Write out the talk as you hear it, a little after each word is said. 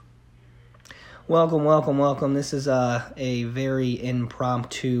Welcome, welcome, welcome. This is a very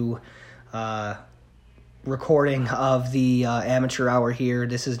impromptu recording of the amateur hour here.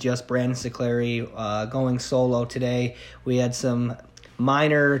 This is just Brandon Sicleri going solo today. We had some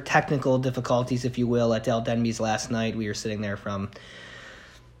minor technical difficulties, if you will, at Del Denby's last night. We were sitting there from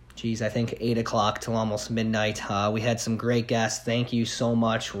I think 8 o'clock till almost midnight. We had some great guests. Thank you so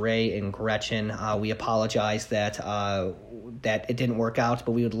much, Ray and Gretchen. We apologize that it didn't work out,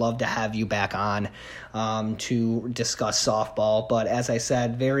 but we would love to have you back on to discuss softball. But as I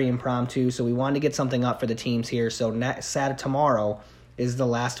said, very impromptu, so we wanted to get something up for the teams here. So tomorrow is the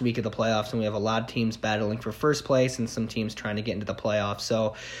last week of the playoffs, and we have a lot of teams battling for first place and some teams trying to get into the playoffs.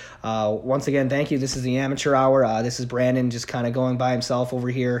 So once again, thank you. This is the amateur hour. This is Brandon just kind of going by himself over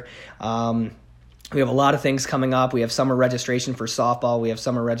here. We have a lot of things coming up. We have summer registration for softball. We have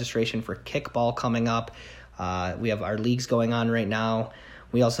summer registration for kickball coming up. We have our leagues going on right now.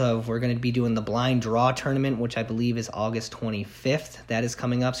 We're going to be doing the blind draw tournament, which I believe is August 25th. That is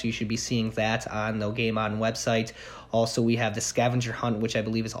coming up, so you should be seeing that on the Game On website. Also, we have the scavenger hunt, which I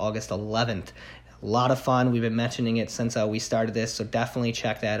believe is August 11th. A lot of fun. We've been mentioning it since we started this, so definitely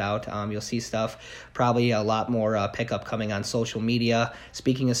check that out. You'll see stuff, probably a lot more pickup coming on social media.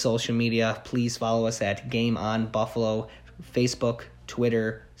 Speaking of social media, please follow us at Game On Buffalo, Facebook,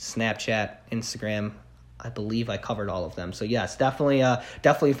 Twitter, Snapchat, Instagram. I believe I covered all of them. So yes, definitely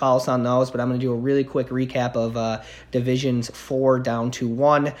follow us on those. But I'm going to do a really quick recap of Divisions 4 down to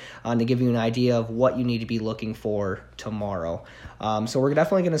 1 to give you an idea of what you need to be looking for tomorrow. So we're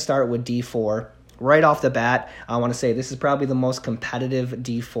definitely going to start with D4. Right off the bat, I want to say this is probably the most competitive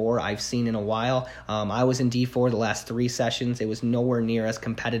D4 I've seen in a while. I was in D4 the last 3 sessions. It was nowhere near as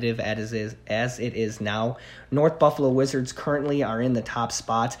competitive as it is now. North Buffalo Wizards currently are in the top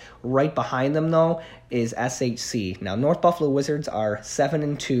spot. Right behind them, though, is SHC. Now, North Buffalo Wizards are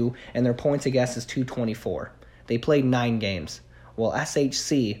 7-2, and their points against is 224. They played 9 games. Well,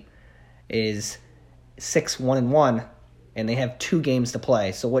 SHC is 6-1-1. And they have 2 games to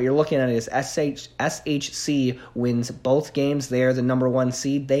play. So what you're looking at is SHC wins both games. They're the number 1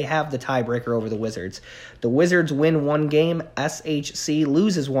 seed. They have the tiebreaker over the Wizards. The Wizards win 1 game. SHC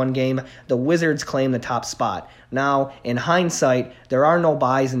loses 1 game. The Wizards claim the top spot. Now, in hindsight, there are no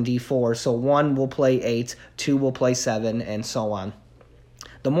buys in D4, so 1 will play 8, 2 will play 7, and so on.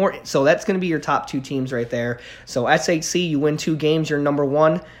 So that's going to be your top 2 teams right there. So SHC, you win 2 games, you're number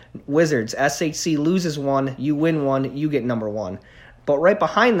 1. Wizards, SHC loses 1, you win 1, you get number 1. But right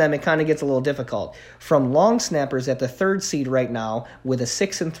behind them, it kind of gets a little difficult. From Long Snappers at the 3rd seed right now with a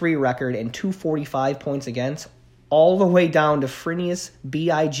 6-3 record and 245 points against, all the way down to Frenius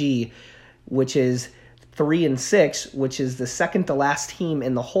BIG, which is 3-6, which is the second to last team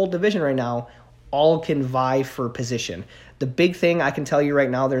in the whole division right now, all can vie for position. The big thing I can tell you right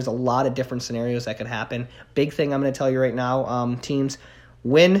now, there's a lot of different scenarios that could happen. Big thing I'm going to tell you right now, teams,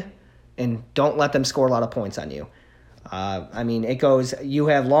 win and don't let them score a lot of points on you. It goes, you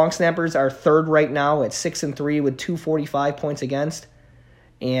have Long Snappers are 3rd right now at 6-3 with 245 points against.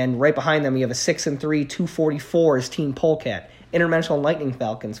 And right behind them, you have a 6-3, 244 is Team Polecat. Interdimensional Lightning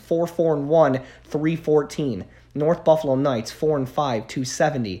Falcons, 4-1, 314. North Buffalo Knights, 4-5,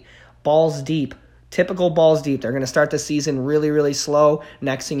 270. Balls Deep, typical Balls Deep. They're going to start the season really, really slow.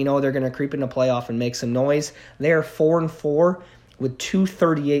 Next thing you know, they're going to creep into playoff and make some noise. They are 4-4 with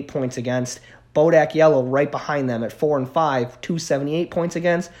 238 points against. Bodak Yellow right behind them at 4-5, 278 points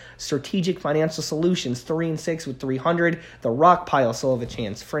against. Strategic Financial Solutions 3-6 with 300. The Rock Pile still have a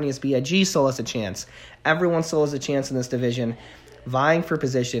chance. Frenius BIG still has a chance. Everyone still has a chance in this division. Vying for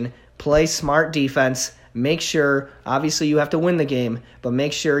position. Play smart defense. Make sure, obviously you have to win the game, but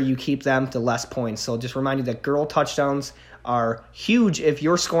make sure you keep them to less points. So just remind you that girl touchdowns are huge if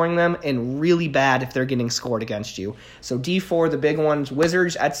you're scoring them and really bad if they're getting scored against you. So D4, the big ones,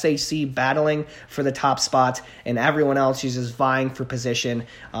 Wizards, SHC battling for the top spot, and everyone else is just vying for position.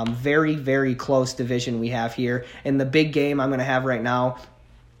 Very, very close division we have here. And the big game I'm going to have right now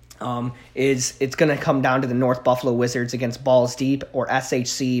is it's going to come down to the North Buffalo Wizards against Balls Deep or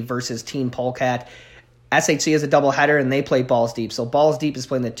SHC versus Team Polecat. SHC is a doubleheader, and they play Balls Deep. So Balls Deep is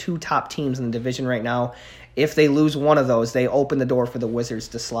playing the 2 top teams in the division right now. If they lose one of those, they open the door for the Wizards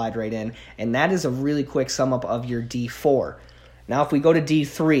to slide right in. And that is a really quick sum up of your D4. Now, if we go to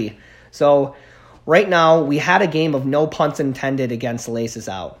D3. So right now, we had a game of no punts intended against Laces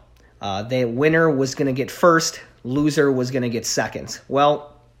Out. The winner was going to get first. Loser was going to get second. Well,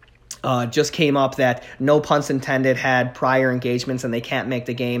 just came up that no punts intended had prior engagements and they can't make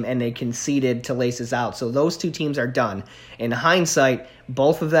the game, and they conceded to Laces Out. So those 2 teams are done. In hindsight,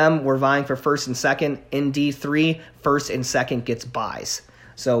 both of them were vying for first and second. In D3, first and second gets buys.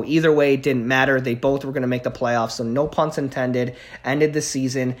 So either way, it didn't matter. They both were going to make the playoffs, so no punts intended. Ended the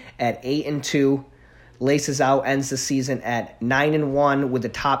season at 8-2. Laces Out ends the season at 9-1 with the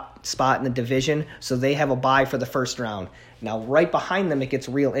top spot in the division, so they have a bye for the first round. Now, right behind them, it gets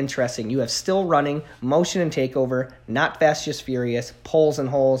real interesting. You have Still Running, Motion and Takeover, Not Fast Just Furious, Poles and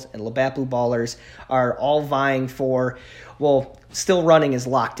Holes, and Labatt Blue Ballers are all vying for, well, Still Running is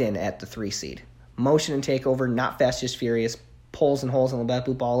locked in at the 3 seed. Motion and Takeover, Not Fast Just Furious, Poles and Holes, and Labatt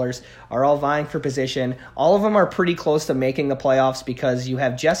Blue Ballers are all vying for position. All of them are pretty close to making the playoffs because you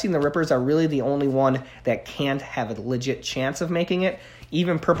have Jesse and the Rippers are really the only one that can't have a legit chance of making it.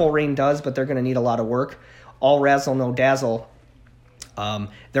 Even Purple Rain does, but they're going to need a lot of work. All Razzle No Dazzle,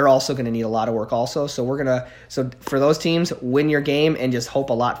 they're also going to need a lot of work also. So for those teams, win your game and just hope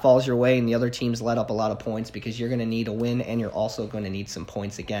a lot falls your way and the other teams let up a lot of points because you're going to need a win and you're also going to need some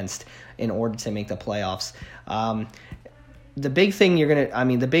points against in order to make the playoffs. The big thing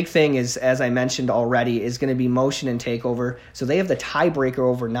the big thing is, as I mentioned already, is going to be Motion and Takeover. So they have the tiebreaker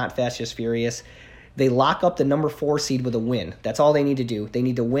over Not Fast Just Furious. They lock up the number 4 seed with a win. That's all they need to do. They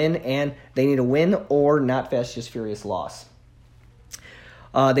need to win or Not Fast Just Furious loss.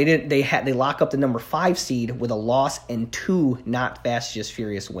 They lock up the number 5 seed with a loss and 2 Not Fast Just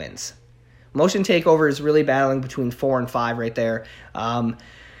Furious wins. Motion Takeover is really battling between 4 and 5 right there.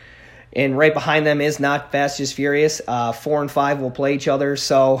 And right behind them is Not Fast Just Furious. 4 and 5 will play each other,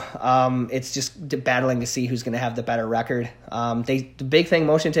 so it's just battling to see who's going to have the better record. The big thing,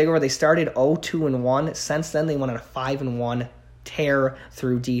 Motion Takeover, they started 0-2-1. Since then, they went on a 5-1 tear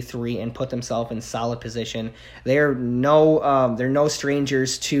through D3 and put themselves in solid position. They're no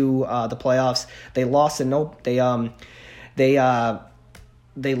strangers to the playoffs. They lost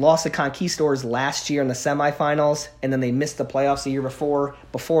They lost the Conquistadors last year in the semifinals, and then they missed the playoffs the year before.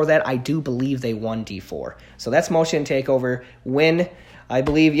 Before that, I do believe they won D4. So that's Motion Takeover. Win, I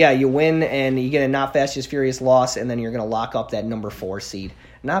believe, you win, and you get a Not Fast Just Furious loss, and then you're going to lock up that number 4 seed.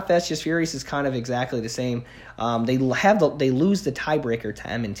 Not Fast Just Furious is kind of exactly the same. They lose the tiebreaker to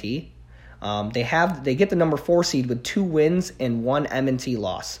M&T. They get the number 4 seed with 2 wins and 1 M&T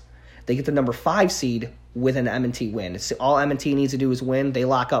loss. They get the number 5 seed with an M&T win. All M&T needs to do is win. They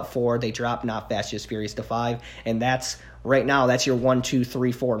lock up 4. They drop Not Fast Just Furious to 5. And that's your 1, 2,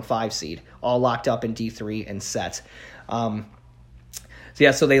 3, 4, and 5 seed. All locked up in D3 and set. So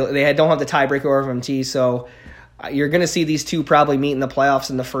they don't have the tiebreaker over M&T. So you're going to see these two probably meet in the playoffs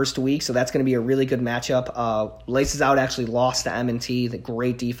in the first week. So that's going to be a really good matchup. Laces Out actually lost to M&T. The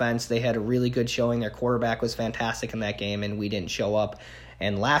great defense. They had a really good showing. Their quarterback was fantastic in that game, and we didn't show up.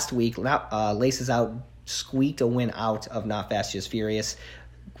 And last week, Laces Out squeaked a win out of Not Fast Just Furious.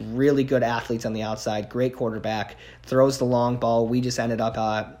 Really good athletes on the outside, great quarterback, throws the long ball. We just ended up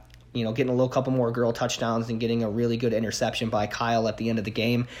getting a couple more girl touchdowns and getting a really good interception by Kyle at the end of the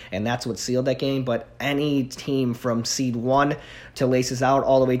game, and that's what sealed that game. But any team from seed 1 to Laces Out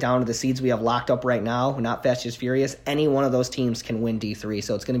all the way down to the seeds we have locked up right now, Not Fast Just Furious, any one of those teams can win D3,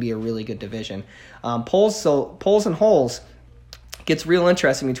 so it's going to be a really good division. Poles and Holes gets real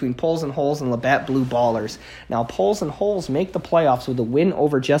interesting between Poles and Holes and Labatt Blue Ballers. Now, Poles and Holes make the playoffs with a win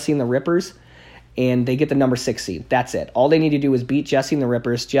over Jesse and the Rippers, and they get the number 6 seed. That's it. All they need to do is beat Jesse and the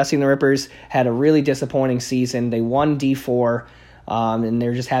Rippers. Jesse and the Rippers had a really disappointing season. They won D4, and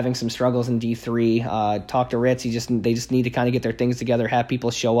they're just having some struggles in D3. Talk to Ritz. They just need to kind of get their things together, have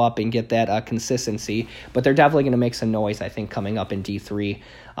people show up, and get that consistency. But they're definitely going to make some noise, I think, coming up in D3.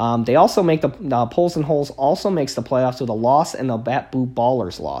 They also make the Poles and Holes also makes the playoffs with a loss and the Labatt Blue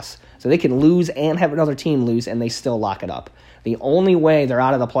Ballers loss. So they can lose and have another team lose, and they still lock it up. The only way they're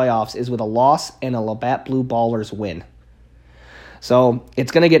out of the playoffs is with a loss and a Labatt Blue Ballers win. So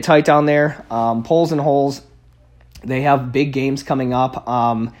it's going to get tight down there. Poles and Holes, they have big games coming up.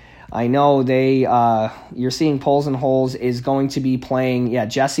 I know you're seeing Poles and Holes is going to be playing,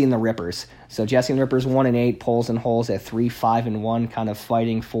 Jesse and the Rippers. So Jesse and the Rippers 1-8, Poles and Holes at 3-5-1, kind of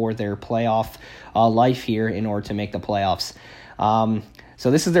fighting for their playoff life here in order to make the playoffs. So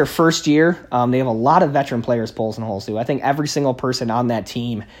this is their first year. They have a lot of veteran players, Poles and Holes do. I think every single person on that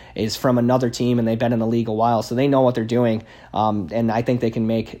team is from another team, and they've been in the league a while, so they know what they're doing. And I think they can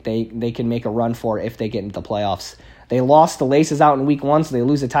make a run for it if they get into the playoffs. They lost the Laces Out in week 1, so they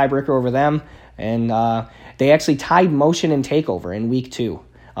lose a tiebreaker over them. And they actually tied Motion and Takeover in week 2.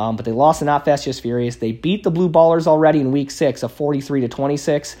 But they lost to Not Fast Just Furious. They beat the Blue Ballers already in week 6, a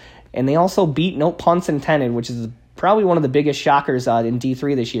 43-26. And they also beat No Punts Intended, which is probably one of the biggest shockers in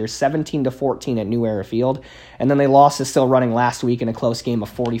D3 this year, 17-14 at New Era Field. And then they lost to Still Running last week in a close game of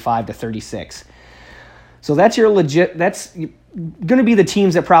 45-36. So that's your legit. That's going to be the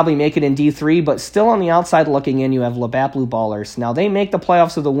teams that probably make it in D3, but still on the outside looking in, you have Labatt Blue Ballers. Now, they make the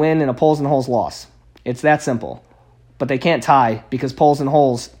playoffs with a win and a Poles and Holes loss. It's that simple. But they can't tie because Poles and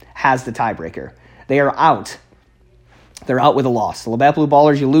Holes has the tiebreaker. They are out. They're out with a loss. The Labatt Blue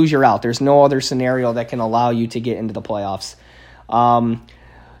Ballers, you lose, you're out. There's no other scenario that can allow you to get into the playoffs.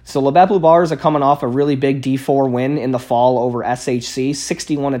 So Labatt Blue Ballers are coming off a really big D4 win in the fall over SHC,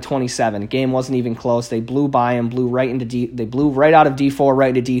 61-27. Game wasn't even close. They blew by them, they blew right out of D4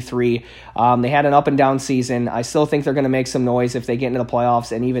 right into D3. They had an up and down season. I still think they're going to make some noise if they get into the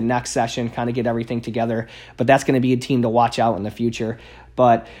playoffs and even next session kind of get everything together. But that's going to be a team to watch out in the future.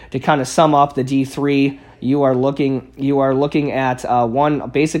 But to kind of sum up the D3, you are looking at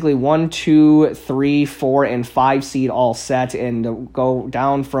 1, 2, 3, 4, and 5 seed all set, and to go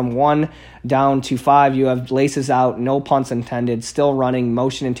down from 1 down to 5, you have Laces Out, no punts intended, still running,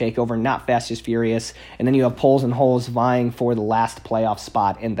 Motion and Takeover, not Fast as Furious, and then you have Poles and Holes vying for the last playoff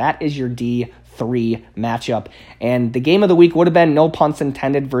spot, and that is your D3 matchup. And the game of the week would have been no punts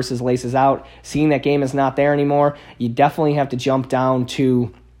intended versus Laces Out. Seeing that game is not there anymore, you definitely have to jump down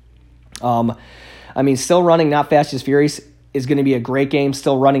to Still Running, Not Fast as Furious is going to be a great game.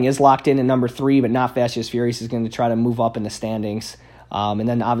 Still Running is locked in at number 3, but Not Fast as Furious is going to try to move up in the standings. And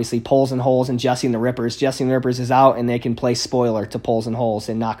then obviously Poles and Holes and Jesse and the Rippers. Jesse and the Rippers is out, and they can play spoiler to Poles and Holes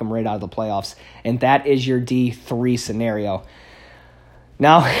and knock them right out of the playoffs. And that is your D3 scenario.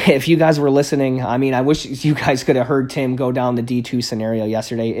 Now, if you guys were listening, I wish you guys could have heard Tim go down the D2 scenario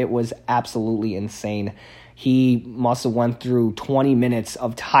yesterday. It was absolutely insane. He must have went through 20 minutes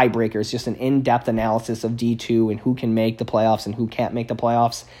of tiebreakers, just an in-depth analysis of D2 and who can make the playoffs and who can't make the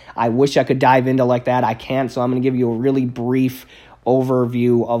playoffs. I wish I could dive into like that. I can't, so I'm going to give you a really brief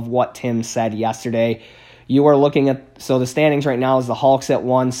overview of what Tim said yesterday. You are looking at, so the standings right now is the Hawks at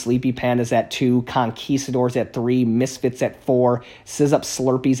 1, Sleepy Pandas at 2, Conquistadors at 3, Misfits at 4, Sizzup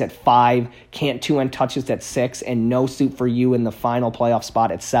Slurpees at 5, Can't 2 and Touches at 6, and No Soup for You in the final playoff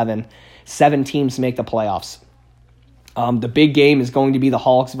spot at 7. 7 teams make the playoffs. The big game is going to be the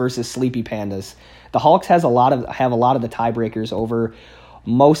Hawks versus Sleepy Pandas. The Hawks have a lot of the tiebreakers over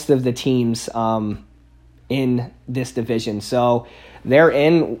most of the teams in this division. So they're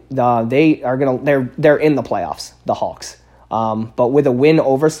in the playoffs, the Hawks. But with a win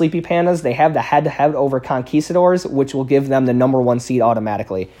over Sleepy Pandas, they have the head-to-head over Conquistadors, which will give them the number 1 seed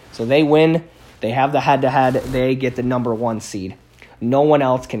automatically. So they win, they have the head-to-head, they get the number 1 seed. No one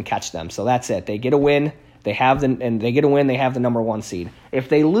else can catch them. So that's it. They get a win, they have the number 1 seed. If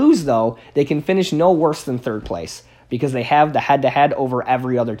they lose, though, they can finish no worse than 3rd place because they have the head-to-head over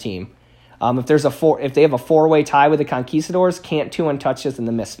every other team. If they have a 4-way tie with the Conquistadors, Can't 2 and Touches and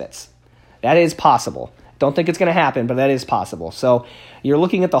the Misfits. That is possible. Don't think it's going to happen, but that is possible. So you're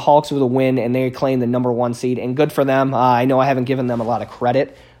looking at the Hawks with a win, and they claim the number 1 seed, and good for them. I know I haven't given them a lot of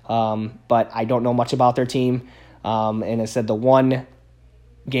credit, but I don't know much about their team. And I said the one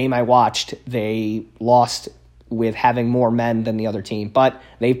game I watched, they lost with having more men than the other team. But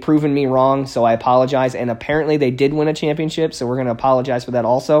they've proven me wrong, so I apologize. And apparently they did win a championship, so we're going to apologize for that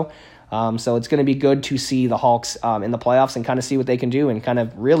also. So it's going to be good to see the Hawks in the playoffs and kind of see what they can do and kind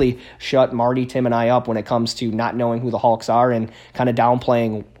of really shut Marty, Tim, and I up when it comes to not knowing who the Hawks are and kind of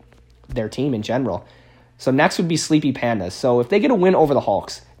downplaying their team in general. So next would be Sleepy Pandas. So if they get a win over the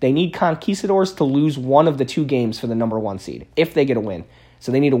Hawks, they need Conquistadors to lose one of the 2 games for the number 1 seed, if they get a win.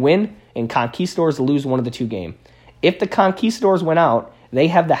 So they need a win and Conquistadors to lose one of the 2 games. If the Conquistadors win out, they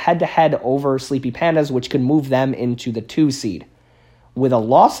have the head-to-head over Sleepy Pandas, which could move them into the 2 seed. With a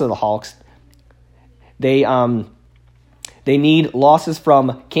loss of the Hawks, they need losses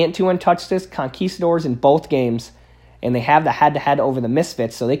from Can't 2 and Touches, Conquistadors in both games, and they have the head-to-head over the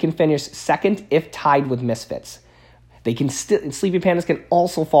Misfits, so they can finish 2nd if tied with Misfits. They can Sleepy Pandas can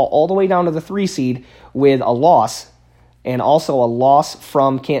also fall all the way down to the 3 seed with a loss, and also a loss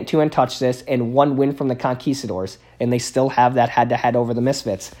from Can't 2 and Touch This, and 1 win from the Conquistadors, and they still have that head-to-head over the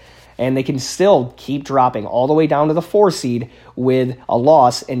Misfits. And they can still keep dropping all the way down to the 4 seed with a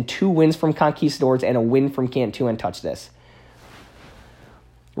loss and 2 wins from Conquistadors and a win from Can't 2 and Touch This.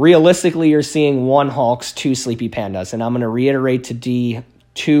 Realistically, you're seeing 1 Hawks, 2 Sleepy Pandas, and I'm going to reiterate to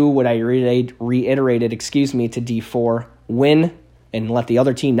D2 what I reiterated to D4. Win and let the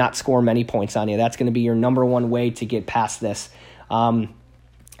other team not score many points on you. That's going to be your number 1 way to get past this.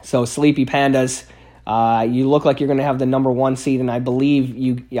 So Sleepy Pandas, you look like you're going to have the number 1 seed, and I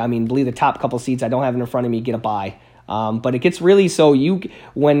believe the top couple seeds, I don't have it in front of me, get a bye. But it gets really so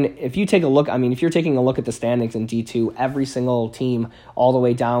if you take a look, if you're taking a look at the standings in D2, every single team all the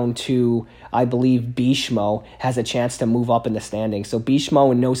way down to, I believe, Bishmo has a chance to move up in the standings. So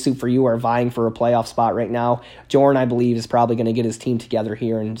Bishmo and No Soup for You are vying for a playoff spot right now. Jorn, I believe, is probably going to get his team together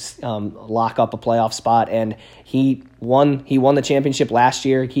here and lock up a playoff spot. And he won the championship last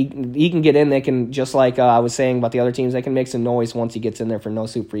year. He can get in. They can, just like I was saying about the other teams, they can make some noise once he gets in there for No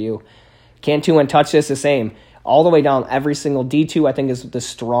Soup for You. Cantu and Touch This the same. All the way down, every single D2, I think, is the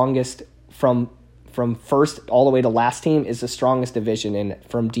strongest from first all the way to last team is the strongest division in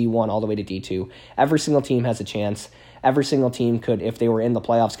from D1 all the way to D2. Every single team has a chance. Every single team could, if they were in the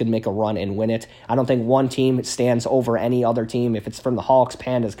playoffs, could make a run and win it. I don't think one team stands over any other team. If it's from the Hawks,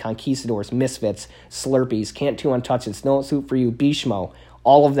 Pandas, Conquistadors, Misfits, Slurpees, Cantu Untouched It, No Soup for You, Bishmo,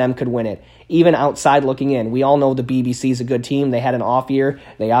 all of them could win it. Even outside looking in, we all know the BBC is a good team. They had an off year.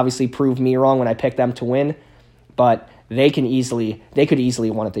 They obviously proved me wrong when I picked them to win. But they could easily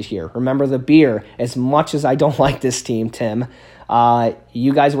win it this year. Remember the beer. As much as I don't like this team, Tim,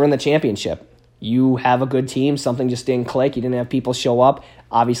 you guys were in the championship. You have a good team. Something just didn't click. You didn't have people show up.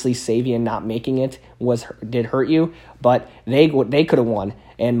 Obviously, Savian not making it did hurt you, but they could have won.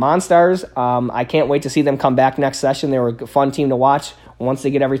 And Monstars, I can't wait to see them come back next session. They were a fun team to watch. Once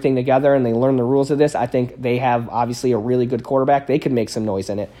they get everything together and they learn the rules of this, I think they have obviously a really good quarterback. They could make some noise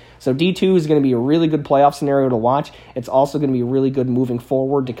in it. So D2 is going to be a really good playoff scenario to watch. It's also going to be really good moving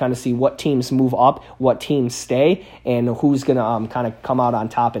forward to kind of see what teams move up, what teams stay, and who's going to kind of come out on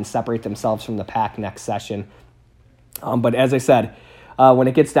top and separate themselves from the pack next session. But as I said, when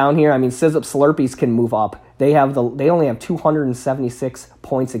it gets down here, Sizzip Slurpees can move up. They only have 276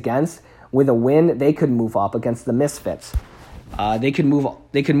 points against. With a win, they could move up against the Misfits. They could move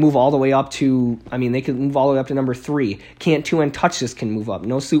all the way up to, they could move all the way up to number 3. Cantu and Touch This can move up.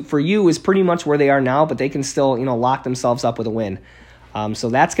 No Soup for You is pretty much where they are now, but they can still, lock themselves up with a win. So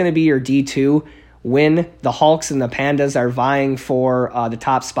that's going to be your D2 win. The Hulks and the Pandas are vying for the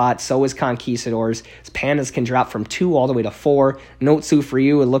top spot. So is Conquistadors. Pandas can drop from 2 all the way to 4. No Soup for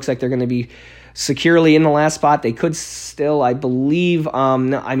You, it looks like they're going to be securely in the last spot. They could still, I believe,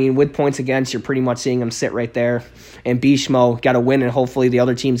 with points against, you're pretty much seeing them sit right there. And Bishmo got to win, and hopefully the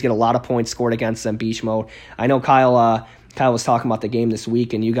other teams get a lot of points scored against them. Bishmo. I know Kyle was talking about the game this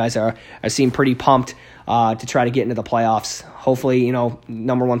week, and you guys are seem pretty pumped to try to get into the playoffs. Hopefully,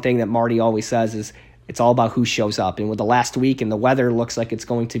 number one thing that Marty always says is it's all about who shows up. And with the last week and the weather looks like it's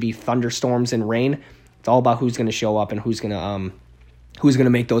going to be thunderstorms and rain, it's all about who's going to show up and who's going to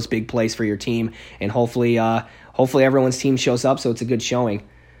make those big plays for your team. And hopefully everyone's team shows up, so it's a good showing.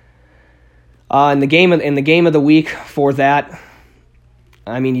 In the game of the week for that,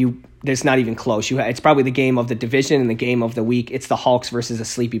 it's not even close. It's probably the game of the division and the game of the week. It's the Hulks versus the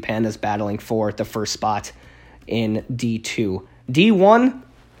Sleepy Pandas battling for the first spot in D2. D1.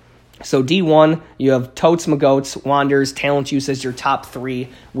 So D1, you have Totes, Magoats, Wanders, Talent Juice as your top 3,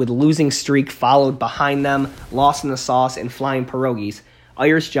 with Losing Streak followed behind them, Lost in the Sauce, and Flying Pierogies.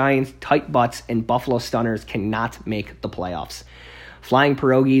 Irish Giants, Tight Butts, and Buffalo Stunners cannot make the playoffs. Flying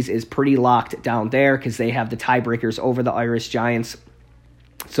Pierogies is pretty locked down there because they have the tiebreakers over the Irish Giants.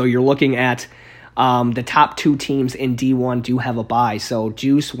 So you're looking at the top 2 teams in D1 do have a bye. So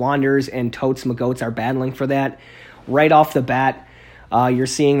Juice, Wanders, and Totes, Magoats are battling for that. Right off the bat, you're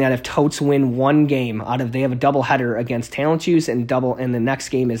seeing that if Totes win one game they have a doubleheader against Talent Juice, and the next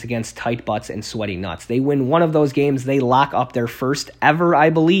game is against Tight Butts and Sweaty Nuts. They win one of those games, they lock up their first ever,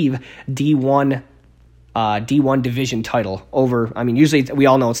 I believe, D1 division title over. Usually we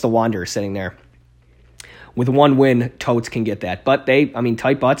all know it's the Wanderers sitting there. With one win, Totes can get that. But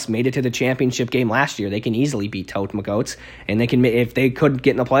Tight Butts made it to the championship game last year. They can easily beat Totes Magoats, and they can, if they could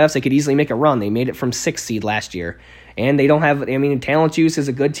get in the playoffs, they could easily make a run. They made it from 6th seed last year. And they don't have, Talent Juice is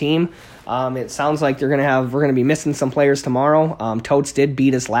a good team. It sounds like we're going to be missing some players tomorrow. Totes did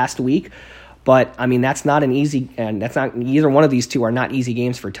beat us last week, but that's not an easy, and that's not, either one of these two are not easy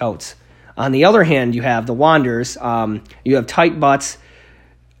games for Totes. On the other hand, you have the Wanderers, you have Tight Butts,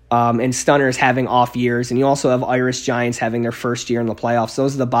 and Stunners having off years, and you also have Irish Giants having their first year in the playoffs.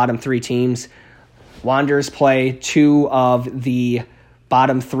 Those are the bottom 3 teams. Wanderers play 2 of the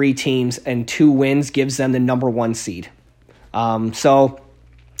bottom 3 teams, and 2 wins gives them the number 1 seed. So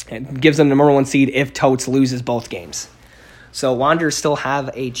it gives them the number 1 seed if Totes loses both games. So Wanderers still have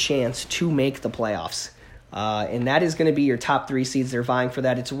a chance to make the playoffs. And that is going to be your top 3 seeds. They're vying for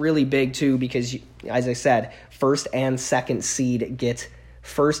that. It's really big, too, because, as I said, first and second seed get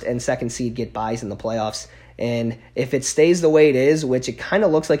first and second seed get buys in the playoffs. And if it stays the way it is, which it kind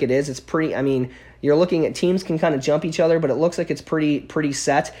of looks like it is, it's pretty, I mean, you're looking at teams can kind of jump each other, but it looks like it's pretty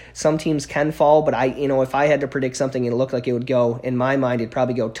set. Some teams can fall, but if I had to predict something, it looked like it would go, in my mind, it'd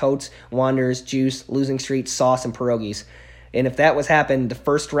probably go Totes, Wanderers, Juice, Losing Streak, Sauce, and Pierogies. And if that was happening, the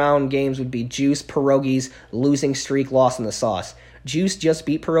first round games would be Juice, Pierogies, Losing Streak, Loss, and the Sauce. Juice just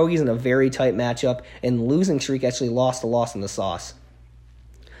beat Pierogies in a very tight matchup, and Losing Streak actually lost the Loss in the Sauce.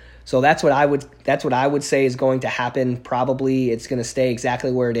 So that's what I would say is going to happen. Probably it's going to stay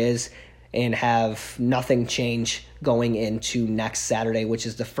exactly where it is and have nothing change going into next Saturday, which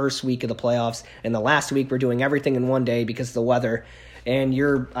is the first week of the playoffs. And the last week we're doing everything in one day because of the weather. And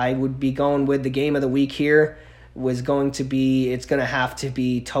I would be going with the game of the week here it's going to have to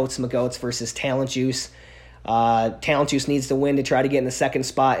be Totes McGoats versus Talent Juice. Talent Juice needs to win to try to get in the second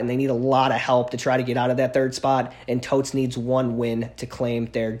spot, and they need a lot of help to try to get out of that third spot. And Totes needs one win to claim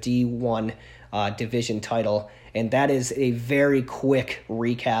their D1 division title. And that is a very quick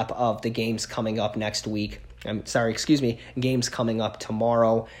recap of the games coming up next week. Games coming up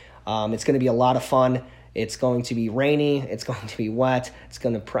tomorrow. It's going to be a lot of fun. It's going to be rainy. It's going to be wet.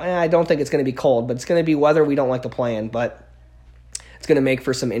 I don't think it's going to be cold, but it's going to be weather we don't like to play in. But it's going to make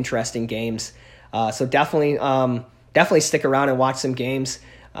for some interesting games. So definitely stick around and watch some games.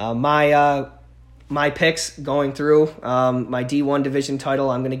 My picks going through, my D1 division title,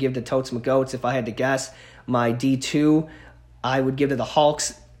 I'm going to give to Totes McGoats if I had to guess. My D2, I would give to the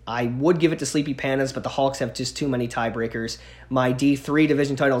Hawks. I would give it to Sleepy Pandas, but the Hawks have just too many tiebreakers. My D3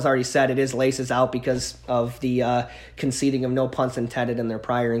 division title is already set. It is Laces out because of the conceding of no puns intended in their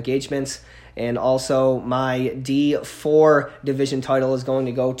prior engagements. And also my D4 division title is going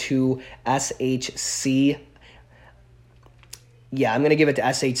to go to SHC. Yeah, I'm going to give it to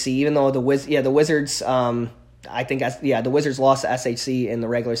SHC, even though the Wizards, the Wizards lost to SHC in the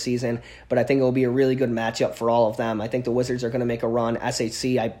regular season, but I think it will be a really good matchup for all of them. I think the Wizards are going to make a run.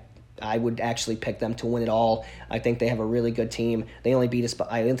 SHC, I would actually pick them to win it all. I think they have a really good team. They only beat us,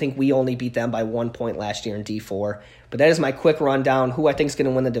 I think we only beat them by 1 point last year in D4. But that is my quick rundown, who I think is going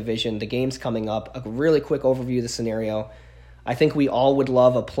to win the division, the games coming up, a really quick overview of the scenario. I think we all would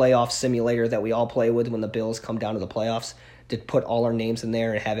love a playoff simulator that we all play with when the Bills come down to the playoffs, to put all our names in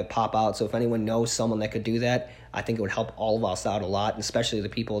there and have it pop out. So if anyone knows someone that could do that, I think it would help all of us out a lot, and especially the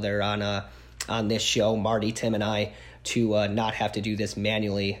people that are on this show, Marty, Tim, and I, to not have to do this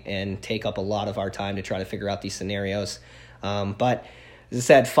manually and take up a lot of our time to try to figure out these scenarios. But as I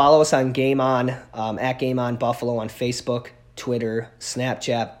said, follow us on Game On, at Game On Buffalo on Facebook, Twitter,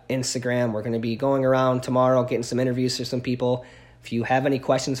 Snapchat, Instagram. We're going to be going around tomorrow, getting some interviews for some people. If you have any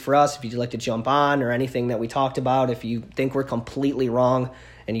questions for us, if you'd like to jump on or anything that we talked about, if you think we're completely wrong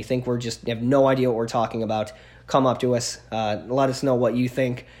and you think you have no idea what we're talking about, come up to us, let us know what you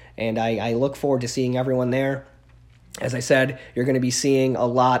think, and I look forward to seeing everyone there. As I said, you're going to be seeing a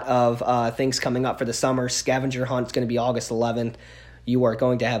lot of things coming up for the summer. Scavenger Hunt is going to be August 11th. You are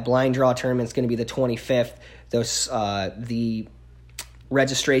going to have blind draw tournaments going to be the 25th. The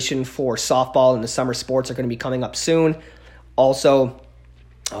registration for softball and the summer sports are going to be coming up soon. Also,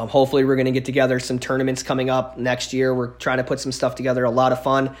 hopefully we're going to get together some tournaments coming up next year. We're trying to put some stuff together, a lot of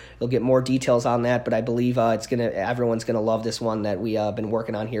fun. You'll get more details on that, but I believe everyone's going to love this one that we been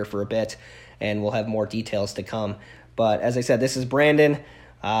working on here for a bit, and we'll have more details to come. But as I said, this is Brandon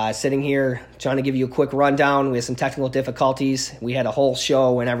sitting here trying to give you a quick rundown. We had some technical difficulties. We had a whole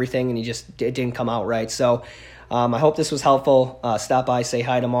show and everything, and it didn't come out right. So I hope this was helpful. Stop by, say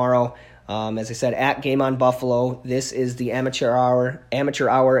hi tomorrow. As I said, at Game On Buffalo, this is the Amateur Hour,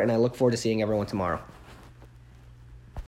 and I look forward to seeing everyone tomorrow.